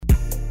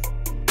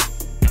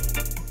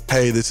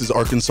Hey, this is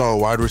Arkansas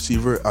wide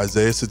receiver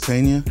Isaiah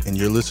Sategna, and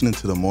you're listening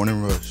to The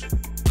Morning Rush.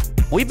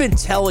 We've been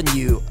telling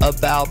you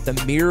about the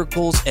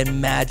Miracles and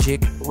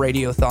Magic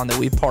Radiothon that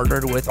we've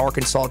partnered with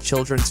Arkansas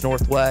Children's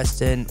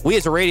Northwest, and we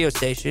as a radio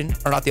station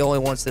are not the only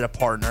ones that have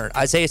partnered.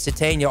 Isaiah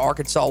Sategna,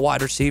 Arkansas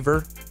wide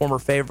receiver, former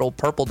favorite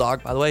Purple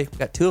Dog, by the way, we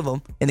got two of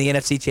them in the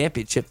NFC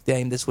Championship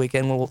game this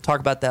weekend. We'll talk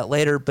about that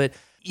later, but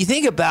you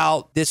think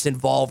about this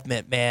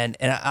involvement, man,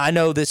 and I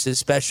know this is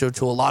special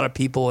to a lot of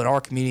people in our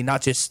community,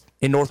 not just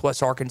in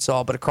Northwest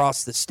Arkansas, but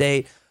across the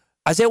state.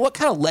 Isaiah, what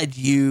kind of led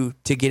you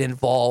to get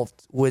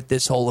involved with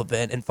this whole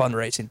event and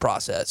fundraising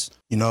process?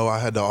 You know, I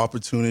had the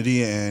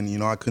opportunity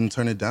and, I couldn't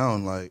turn it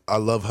down. Like, I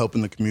love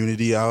helping the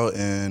community out,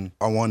 and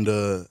I wanted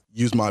to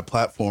use my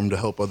platform to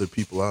help other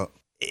people out.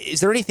 Is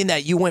there anything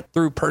that you went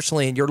through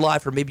personally in your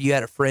life, or maybe you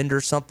had a friend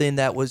or something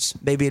that was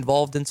maybe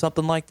involved in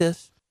something like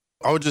this?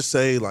 I would just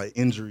say, like,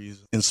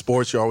 injuries. In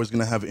sports, you're always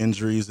going to have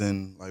injuries,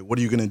 and, like, what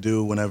are you going to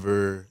do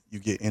whenever you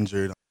get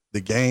injured? The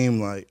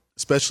game, like,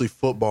 especially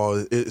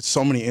football, it's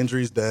so many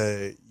injuries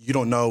that you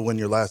don't know when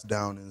your last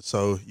down is.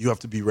 So you have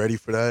to be ready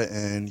for that,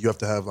 and you have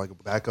to have, like, a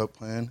backup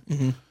plan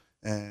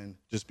and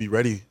just be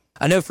ready.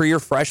 I know for your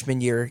freshman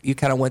year, you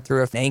kind of went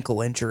through an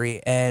ankle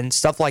injury, and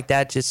stuff like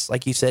that, just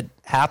like you said,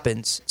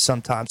 happens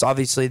sometimes.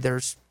 Obviously,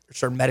 there's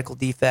certain medical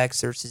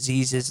defects, there's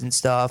diseases and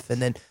stuff,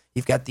 and then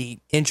you've got the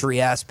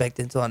injury aspect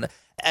into it.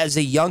 As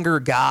a younger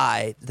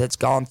guy that's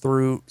gone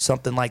through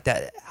something like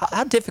that,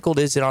 how difficult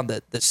is it on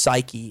the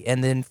psyche?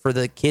 And then for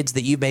the kids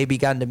that you maybe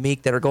gotten to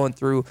meet that are going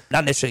through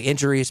not necessarily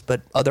injuries,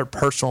 but other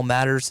personal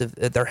matters of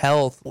their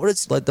health, what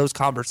has those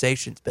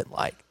conversations been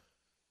like?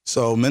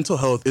 So mental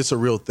health, it's a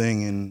real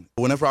thing. And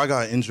whenever I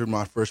got injured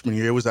my freshman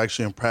year, it was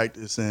actually in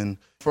practice. And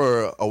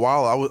for a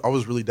while, I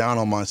was really down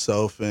on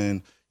myself.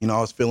 And, I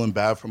was feeling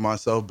bad for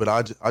myself. But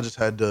I just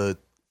had to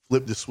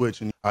flip the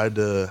switch, and I had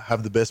to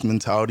have the best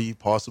mentality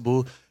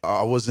possible.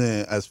 I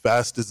wasn't as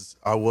fast as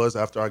I was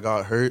after I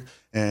got hurt,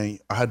 and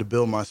I had to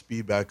build my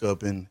speed back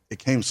up, and it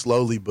came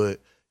slowly, but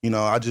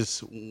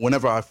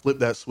whenever I flipped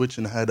that switch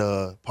and had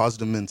a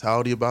positive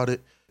mentality about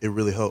it, it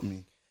really helped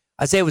me.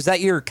 Isaiah, was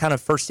that your kind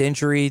of first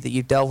injury that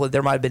you dealt with?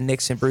 There might have been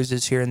nicks and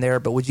bruises here and there,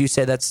 but would you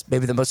say that's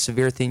maybe the most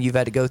severe thing you've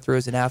had to go through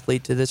as an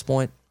athlete to this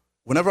point?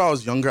 Whenever I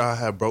was younger, I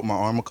had broke my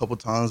arm a couple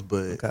times,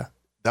 but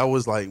that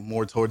was like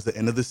more towards the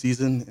end of the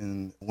season.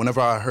 And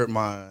whenever I hurt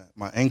my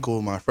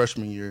ankle my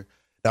freshman year,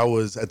 that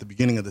was at the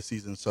beginning of the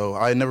season. So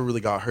I never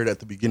really got hurt at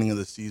the beginning of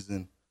the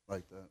season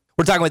like that.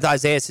 We're talking with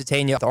Isaiah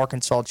Sategna, the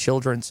Arkansas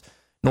Children's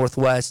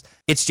Northwest.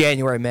 It's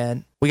January,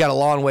 man. We got a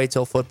long way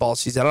till football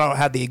season. I don't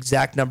have the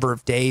exact number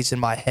of days in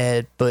my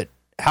head, but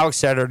how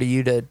excited are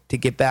you to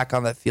get back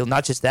on that field?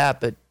 Not just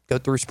that, but go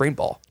through spring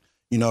ball.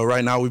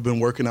 Right now we've been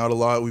working out a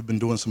lot. We've been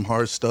doing some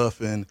hard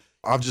stuff, and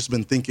I've just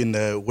been thinking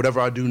that whatever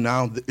I do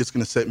now, it's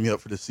going to set me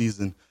up for the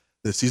season.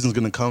 The season's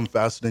going to come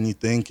faster than you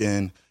think,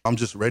 and I'm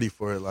just ready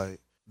for it. Like,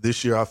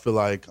 this year, I feel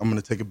like I'm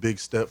going to take a big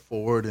step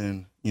forward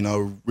and,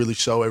 really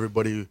show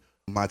everybody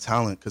my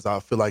talent, because I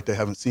feel like they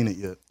haven't seen it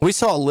yet. We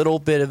saw a little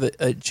bit of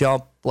a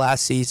jump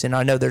last season.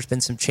 I know there's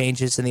been some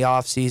changes in the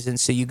offseason,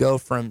 so you go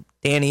from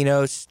Dan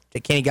Enos to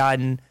Kenny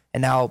Guyton,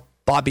 and now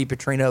Bobby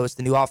Petrino is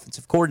the new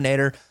offensive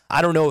coordinator.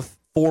 I don't know if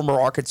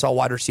former Arkansas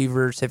wide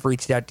receivers have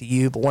reached out to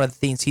you, but one of the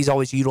things he's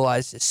always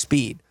utilized is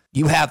speed.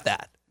 You have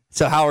that.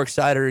 So how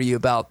excited are you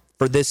about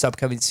for this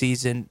upcoming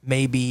season,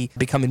 maybe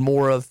becoming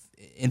more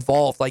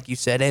involved, like you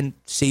said, and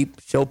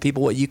show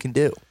people what you can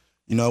do?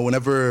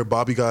 Whenever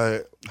Bobby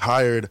got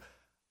hired,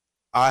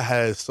 I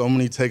had so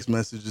many text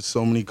messages,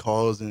 so many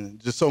calls, and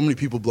just so many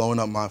people blowing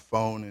up my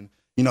phone. And,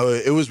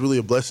 it was really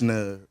a blessing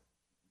to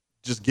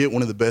just get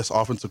one of the best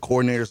offensive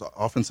coordinators,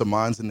 offensive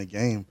minds in the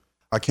game.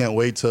 I can't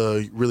wait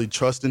to really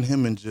trust in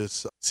him and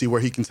just see where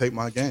he can take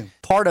my game.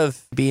 Part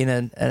of being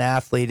an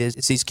athlete is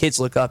these kids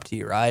look up to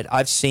you, right?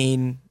 I've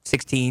seen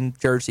 16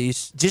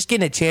 jerseys, just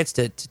getting a chance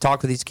to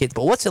talk with these kids.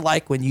 But what's it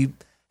like when you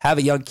have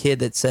a young kid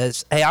that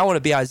says, hey, I want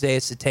to be Isaiah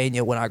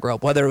Sategna when I grow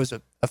up, whether it was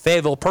a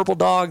favorite Purple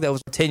Dog that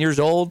was 10 years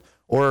old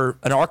or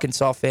an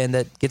Arkansas fan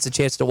that gets a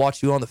chance to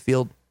watch you on the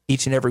field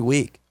each and every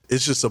week?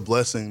 It's just a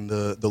blessing.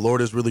 The Lord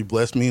has really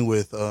blessed me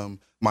with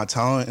my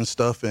talent and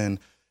stuff. And,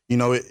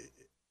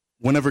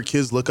 whenever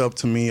kids look up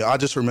to me, I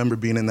just remember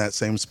being in that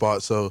same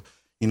spot. So,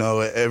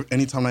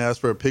 anytime I ask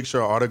for a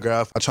picture or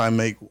autograph, I try and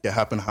make it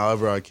happen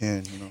however I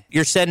can.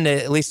 You're setting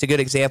at least a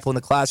good example in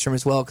the classroom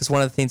as well, because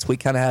one of the things we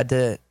kind of had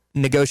to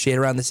negotiate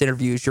around this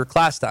interview is your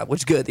class time, which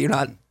is good. You're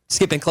not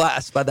skipping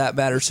class by that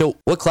matter. So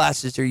what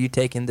classes are you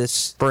taking this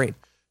spring?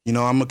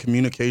 I'm a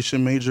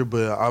communication major,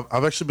 but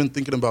I've actually been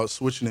thinking about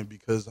switching it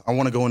because I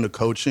want to go into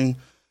coaching.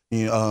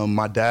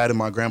 My dad and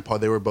my grandpa,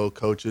 they were both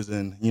coaches,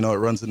 and, it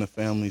runs in the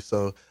family.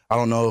 So I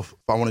don't know if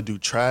I want to do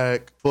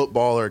track,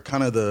 football, or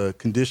kind of the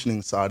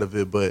conditioning side of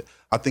it, but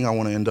I think I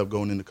want to end up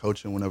going into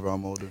coaching whenever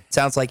I'm older.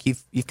 Sounds like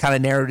you've kind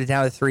of narrowed it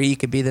down to 3. You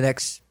could be the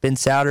next Ben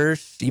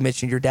Souders. You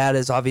mentioned your dad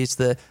is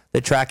obviously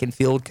the track and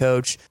field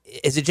coach.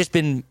 Has it just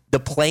been the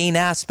playing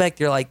aspect?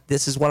 You're like,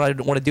 this is what I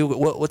want to do.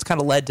 What's kind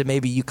of led to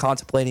maybe you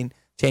contemplating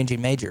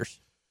changing majors?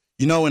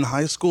 You know, in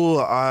high school,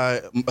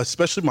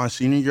 especially my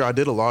senior year, I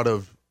did a lot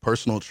of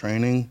personal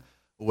training,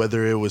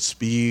 whether it was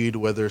speed,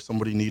 whether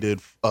somebody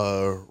needed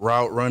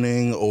route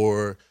running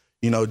or,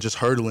 just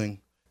hurdling.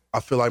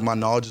 I feel like my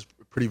knowledge is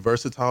pretty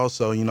versatile.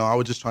 So, I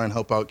would just try and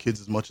help out kids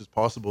as much as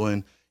possible.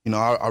 And,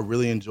 I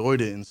really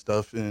enjoyed it and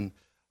stuff. And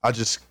I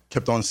just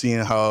kept on seeing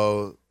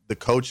how the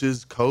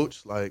coaches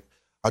coach. Like,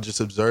 I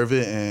just observe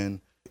it,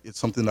 and it's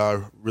something that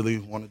I really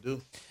want to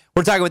do.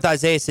 We're talking with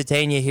Isaiah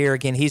Sategna here.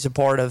 Again, he's a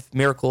part of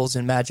Miracles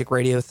and Magic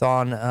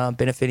Radiothon,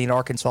 benefiting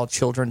Arkansas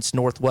Children's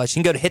Northwest.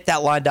 You can go to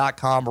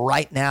hitthatline.com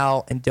right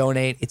now and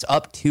donate. It's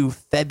up to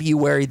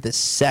February the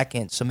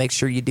 2nd, so make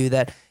sure you do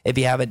that if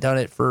you haven't done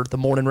it for the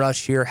Morning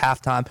Rush here,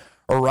 halftime,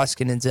 or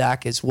Ruskin and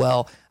Zach as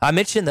well. I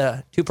mentioned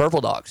the two Purple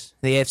Dogs,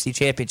 the AFC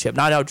Championship.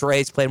 Now I know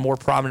Dre's played a more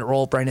prominent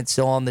role. Brandon's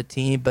still on the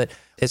team, but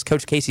has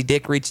Coach Casey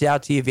Dick reached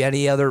out to you? Have you had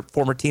any other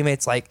former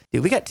teammates like,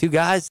 dude, we got two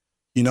guys?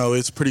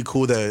 It's pretty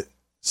cool that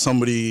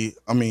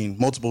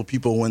multiple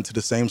people went to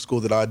the same school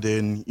that I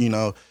did,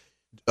 and,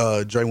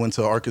 Dre went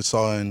to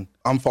Arkansas, and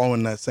I'm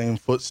following that same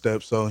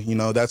footsteps. So,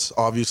 that's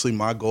obviously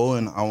my goal,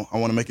 and I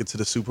want to make it to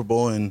the Super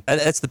Bowl. And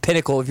that's the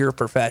pinnacle of your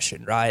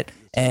profession, right?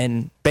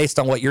 And based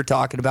on what you're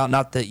talking about,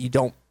 not that you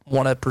don't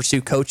want to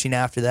pursue coaching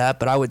after that,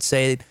 but I would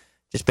say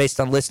just based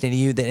on listening to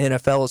you, the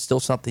NFL is still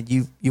something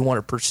you want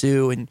to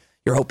pursue, and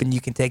you're hoping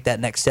you can take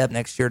that next step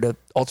next year to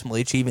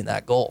ultimately achieving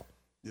that goal.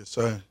 Yes,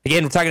 sir.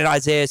 Again, we're talking to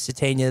Isaiah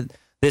Sategna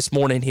this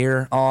morning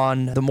here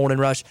on the Morning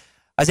Rush.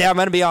 Isaiah, I'm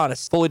going to be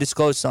honest, fully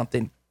disclose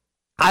something.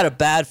 I had a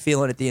bad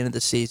feeling at the end of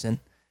the season,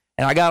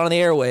 and I got on the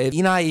airwave.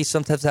 You know how you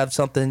sometimes have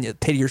something, the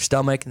pit of your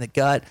stomach and the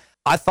gut?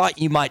 I thought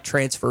you might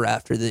transfer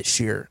after this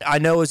year. I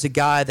know as a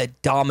guy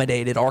that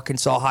dominated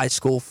Arkansas high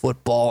school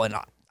football, and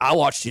I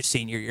watched you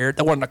senior year.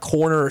 There wasn't a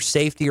corner or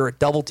safety or a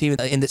double team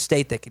in the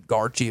state that could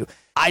guard you.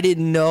 I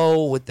didn't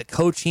know with the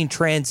coaching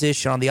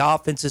transition on the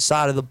offensive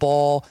side of the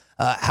ball,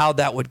 how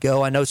that would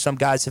go. I know some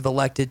guys have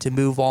elected to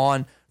move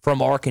on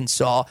from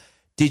Arkansas.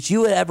 Did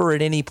you ever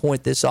at any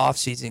point this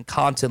offseason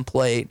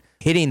contemplate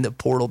hitting the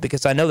portal?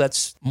 Because I know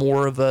that's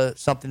more of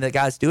something that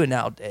guys do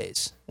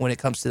nowadays when it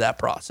comes to that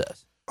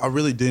process. I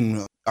really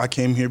didn't. I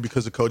came here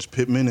because of Coach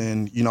Pittman,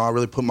 and, I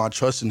really put my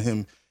trust in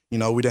him. We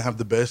didn't have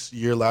the best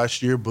year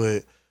last year,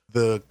 but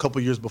the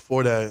couple years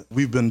before that,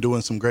 we've been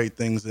doing some great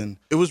things. And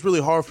it was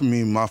really hard for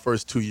me my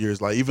first 2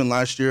 years. Like, even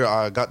last year,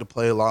 I got to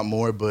play a lot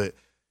more, but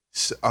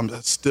I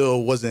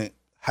still wasn't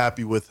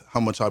happy with how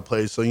much I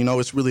played. So,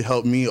 it's really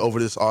helped me over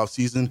this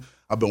offseason.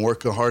 I've been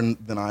working harder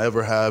than I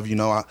ever have.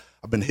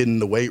 I've been hitting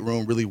the weight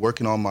room, really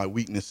working on my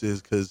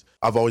weaknesses because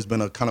I've always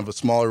been a kind of a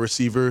smaller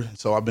receiver.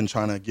 So I've been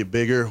trying to get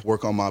bigger,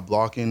 work on my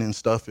blocking and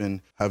stuff,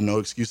 and have no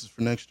excuses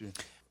for next year.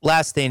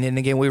 Last thing, and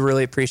again, we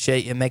really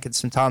appreciate you making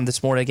some time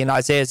this morning. Again,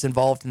 Isaiah's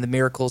involved in the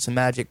Miracles and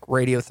Magic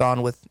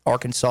Radiothon with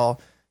Arkansas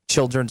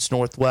Children's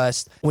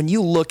Northwest. When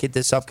you look at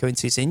this upcoming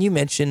season, you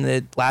mentioned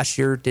that last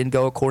year didn't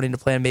go according to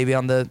plan, maybe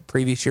on the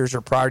previous years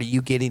or prior to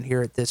you getting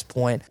here at this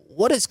point.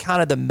 What is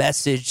kind of the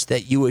message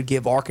that you would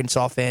give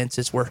Arkansas fans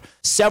as we're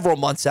several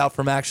months out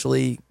from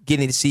actually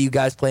getting to see you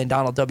guys play in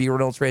Donald W.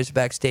 Reynolds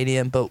Razorback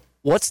Stadium? But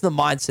what's the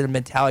mindset and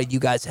mentality you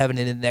guys having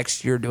into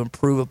next year to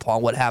improve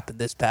upon what happened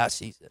this past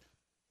season?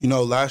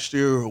 Last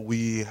year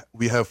we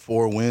have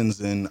 4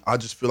 wins, and I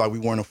just feel like we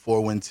weren't a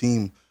 4-win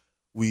team.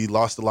 We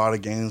lost a lot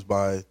of games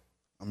by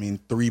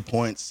 3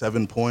 points,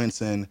 7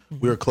 points, and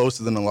we were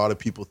closer than a lot of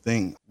people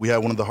think. We had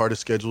one of the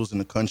hardest schedules in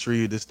the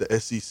country. This the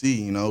SEC,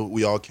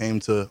 we all came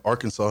to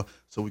Arkansas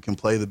so we can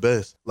play the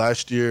best.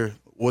 Last year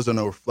wasn't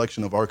a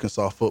reflection of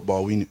Arkansas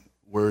football.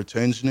 We're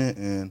changing it,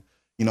 and,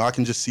 I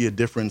can just see a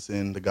difference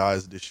in the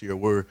guys this year.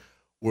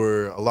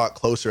 We're a lot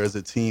closer as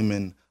a team,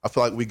 and I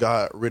feel like we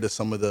got rid of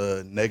some of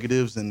the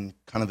negatives and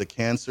kind of the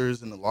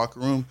cancers in the locker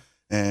room.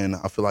 And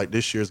I feel like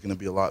this year is going to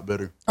be a lot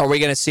better. Are we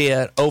going to see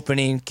an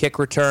opening kick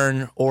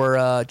return or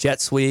a jet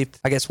sweep,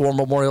 War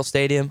Memorial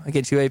Stadium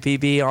against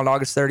UAPB on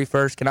August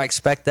 31st? Can I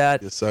expect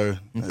that? Yes, sir.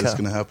 Okay. It's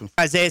going to happen.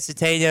 Isaiah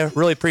Sategna,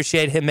 really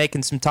appreciate him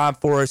making some time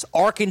for us.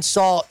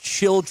 Arkansas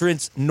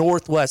Children's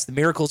Northwest, the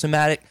Miracles and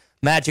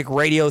Magic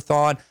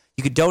Radiothon.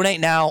 You can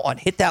donate now on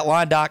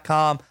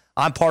hitthatline.com.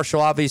 I'm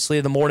partial, obviously,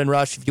 to the Morning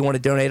Rush if you want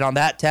to donate on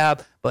that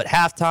tab. But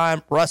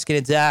halftime, Ruskin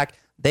and Zach,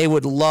 they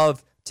would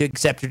love to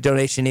accept your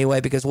donation anyway,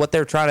 because what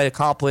they're trying to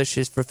accomplish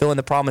is fulfilling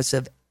the promise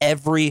of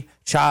every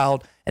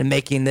child and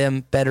making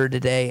them better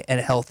today and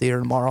healthier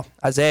tomorrow.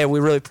 Isaiah, we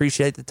really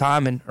appreciate the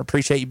time and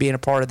appreciate you being a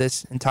part of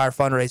this entire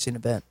fundraising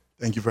event.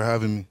 Thank you for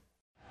having me.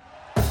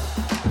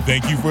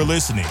 Thank you for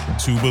listening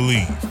to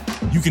Believe.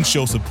 You can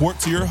show support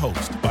to your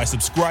host by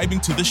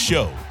subscribing to the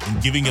show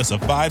and giving us a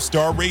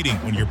 5-star rating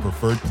on your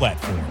preferred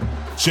platform.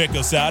 Check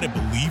us out at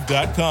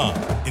Believe.com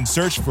and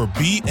search for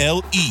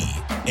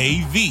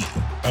BLEAV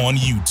on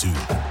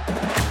YouTube.